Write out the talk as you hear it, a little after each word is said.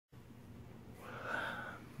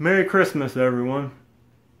Merry Christmas, everyone.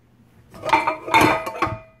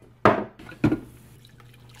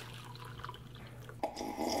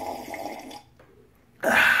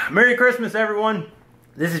 Merry Christmas, everyone.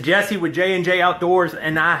 This is Jesse with J&J Outdoors,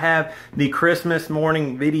 and I have the Christmas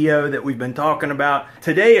morning video that we've been talking about.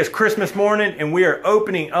 Today is Christmas morning, and we are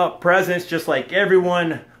opening up presents just like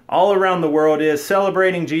everyone all around the world is,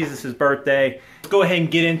 celebrating Jesus' birthday. Let's go ahead and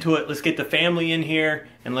get into it. Let's get the family in here,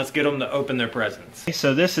 and let's get them to open their presents.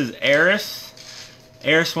 So this is Eris.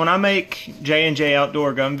 Eris, when I make J&J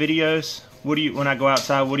Outdoor gun videos, when I go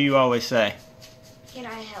outside, what do you always say? Can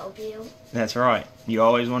I help you? That's right. You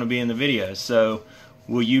always want to be in the videos. So,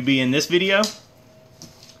 will you be in this video?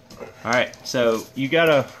 Alright, so you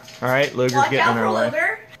gotta... Alright, Luger's getting in our way.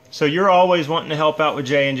 Luger. So you're always wanting to help out with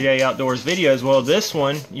J&J Outdoors videos. Well, this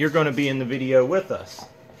one, you're going to be in the video with us.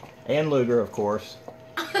 And Luger, of course.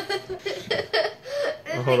 Hold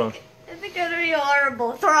on. This is going to be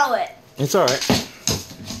horrible. Throw it. It's alright.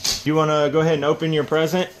 You want to go ahead and open your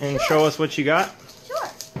present and show us what you got? Sure.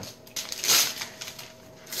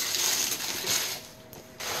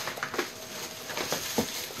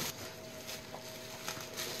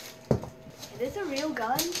 Is this a real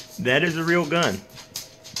gun? That is a real gun.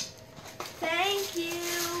 Thank you.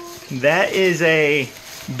 That is a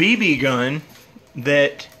BB gun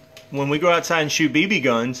that when we go outside and shoot BB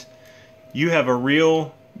guns, you have a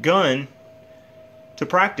real gun to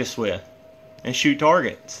practice with and shoot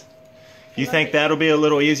targets. You think that'll be a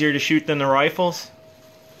little easier to shoot than the rifles?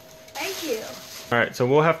 Thank you. Alright, so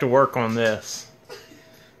we'll have to work on this.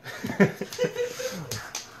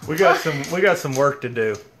 we got some work to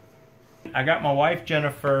do. I got my wife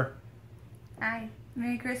Jennifer. Hi.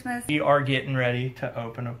 Merry Christmas. We are getting ready to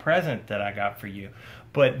open a present that I got for you.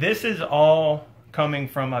 But this is all coming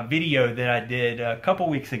from a video that I did a couple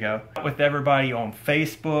weeks ago with everybody on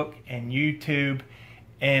Facebook and YouTube.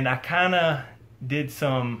 And I kind of did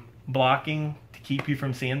some blocking to keep you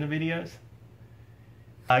from seeing the videos.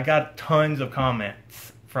 I got tons of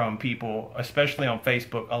comments from people, especially on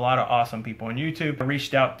Facebook, a lot of awesome people on YouTube. I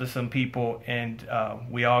reached out to some people and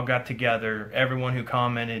we all got together, everyone who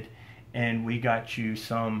commented, and we got you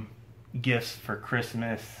some gifts for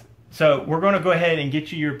Christmas. So we're going to go ahead and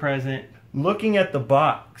get you your present. Looking at the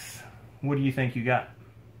box, what do you think you got?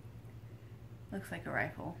 Looks like a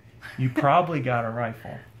rifle. You probably got a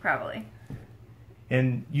rifle. Probably.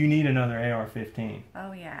 And you need another AR-15.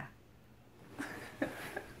 Oh, yeah.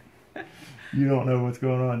 You don't know what's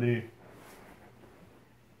going on, do you?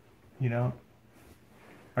 You know?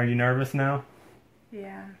 Are you nervous now?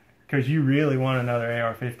 Yeah. Because you really want another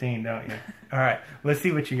AR-15, don't you? All right, let's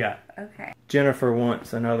see what you got. Okay. Jennifer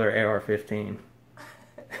wants another AR-15.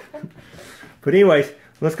 But anyways,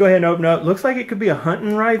 let's go ahead and open up. Looks like it could be a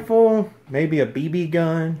hunting rifle, maybe a BB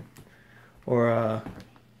gun, or a...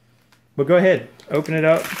 But go ahead, open it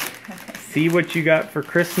up. See what you got for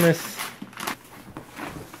Christmas.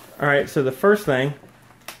 All right, so the first thing...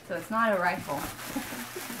 So it's not a rifle.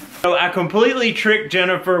 So I completely tricked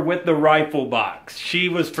Jennifer with the rifle box. She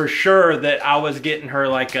was for sure that I was getting her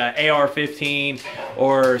like a AR-15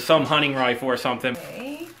 or some hunting rifle or something.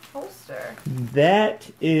 Okay, holster.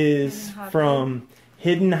 That is from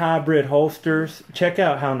Hidden Hybrid Holsters. Check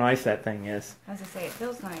out how nice that thing is. As I say, it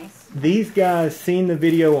feels nice. These guys seen the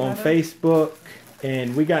video on Facebook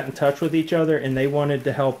and we got in touch with each other and they wanted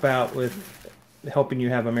to help out with helping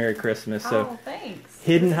you have a Merry Christmas. So thanks.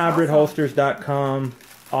 HiddenHybridHolsters.com.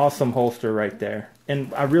 Awesome holster right there.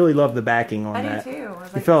 And I really love the backing on that. I do too.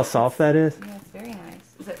 You feel how soft that is? Yeah, it's very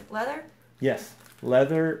nice. Is it leather? Yes.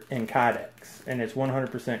 Leather and Kydex. And it's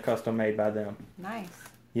 100% custom made by them. Nice.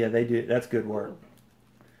 Yeah, they do. That's good work.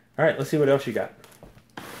 All right, let's see what else you got.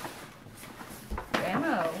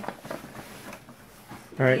 Ammo.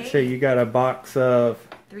 All right, so you got a box of...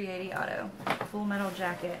 380 auto. Full metal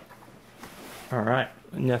jacket. All right.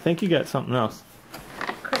 And I think you got something else.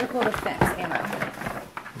 Critical defense ammo.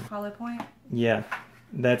 Hollow point? Yeah,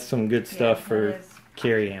 that's some good stuff for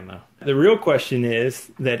carry ammo. The real question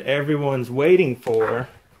is that everyone's waiting for,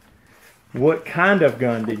 what kind of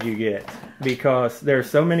gun did you get? Because there's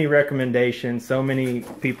so many recommendations, so many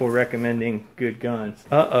people recommending good guns.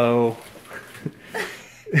 Uh-oh.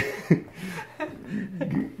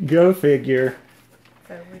 Go figure.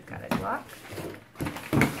 So we've got a Glock.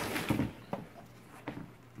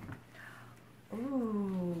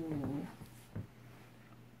 Ooh.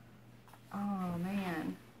 Oh,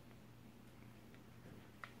 man.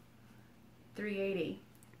 380.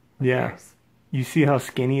 Yeah. There's... You see how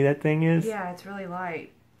skinny that thing is? Yeah, it's really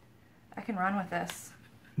light. I can run with this.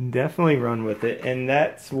 Definitely run with it. And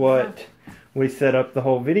that's what we set up the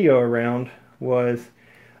whole video around, was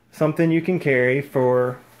something you can carry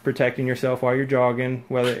for protecting yourself while you're jogging.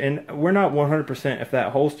 And we're not 100% if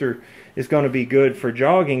that holster is going to be good for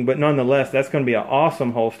jogging, but nonetheless, that's going to be an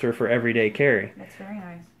awesome holster for everyday carry. That's very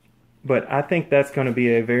nice. But I think that's going to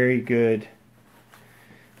be a very good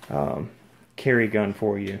carry gun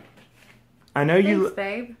for you. I know Thanks,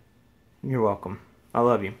 babe. You're welcome. I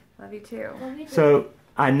love you. Love you too. Love you too. So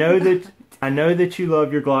I know that you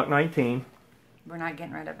love your Glock 19. We're not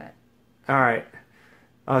getting rid of it. All right.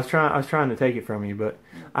 I was trying to take it from you, but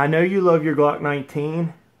I know you love your Glock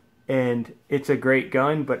 19, and it's a great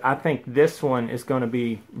gun, but I think this one is going to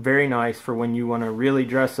be very nice for when you want to really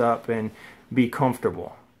dress up and be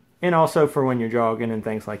comfortable. And also for when you're jogging and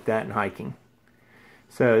things like that and hiking.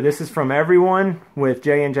 So this is from everyone with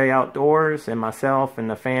J&J Outdoors and myself and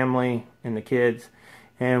the family and the kids.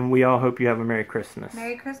 And we all hope you have a Merry Christmas.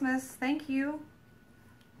 Merry Christmas. Thank you.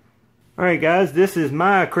 Alright guys, this is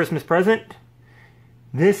my Christmas present.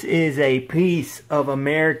 This is a piece of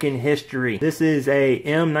American history. This is a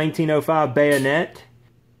M1905 bayonet.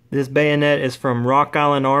 This bayonet is from Rock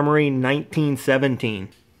Island Armory, 1917.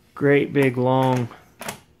 Great big long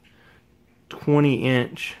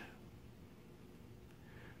 20-inch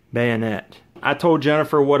bayonet. I told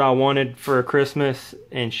Jennifer what I wanted for Christmas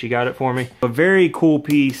and she got it for me. A very cool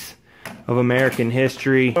piece of American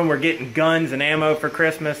history. When we're getting guns and ammo for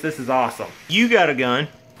Christmas, this is awesome. You got a gun.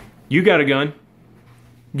 You got a gun.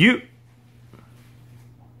 You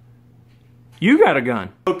got a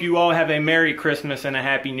gun. Hope you all have a Merry Christmas and a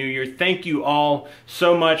Happy New Year. Thank you all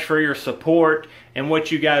so much for your support and what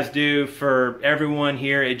you guys do for everyone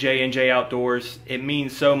here at J&J Outdoors. It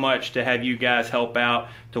means so much to have you guys help out,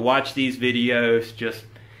 to watch these videos.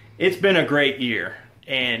 It's been a great year,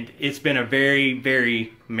 and it's been a very,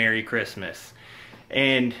 very Merry Christmas.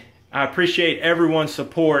 And I appreciate everyone's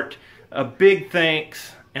support. A big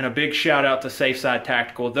thanks and a big shout out to Safeside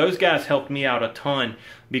Tactical. Those guys helped me out a ton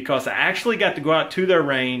because I actually got to go out to their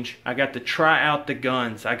range. I got to try out the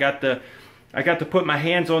guns. I got to put my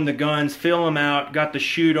hands on the guns, feel them out, got to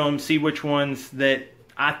shoot them, see which ones that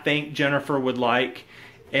I think Jennifer would like.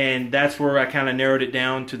 And that's where I kind of narrowed it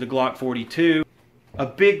down to the Glock 42. A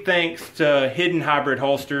big thanks to Hidden Hybrid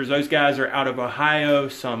Holsters. Those guys are out of Ohio.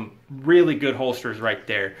 Some really good holsters right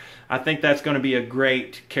there. I think that's going to be a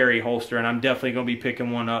great carry holster, and I'm definitely going to be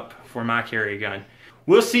picking one up for my carry gun.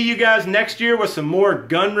 We'll see you guys next year with some more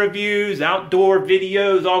gun reviews, outdoor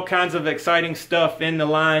videos, all kinds of exciting stuff in the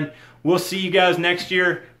line. We'll see you guys next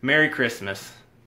year. Merry Christmas.